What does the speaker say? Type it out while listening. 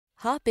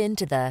Hop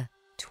into the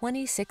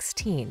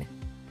 2016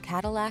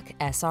 Cadillac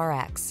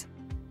SRX.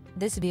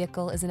 This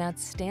vehicle is an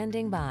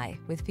outstanding buy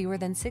with fewer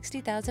than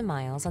 60,000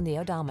 miles on the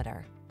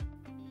odometer.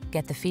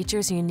 Get the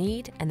features you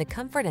need and the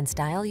comfort and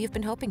style you've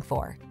been hoping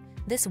for.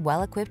 This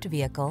well-equipped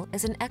vehicle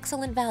is an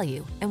excellent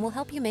value and will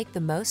help you make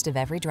the most of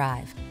every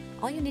drive.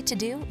 All you need to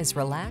do is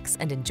relax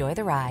and enjoy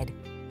the ride.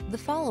 The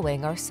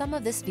following are some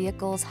of this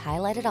vehicle's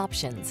highlighted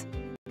options: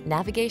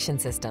 navigation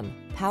system,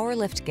 power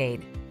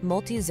liftgate,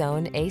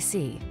 multi-zone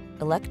AC,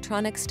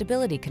 electronic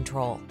stability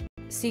control,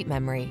 seat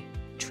memory,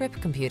 trip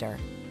computer,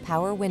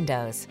 power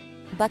windows,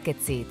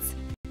 bucket seats,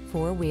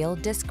 four-wheel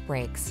disc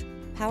brakes,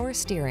 power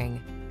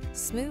steering.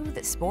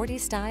 Smooth, sporty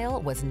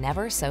style was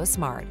never so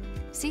smart.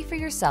 See for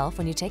yourself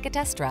when you take a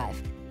test drive.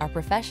 Our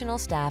professional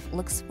staff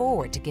looks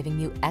forward to giving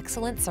you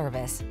excellent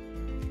service.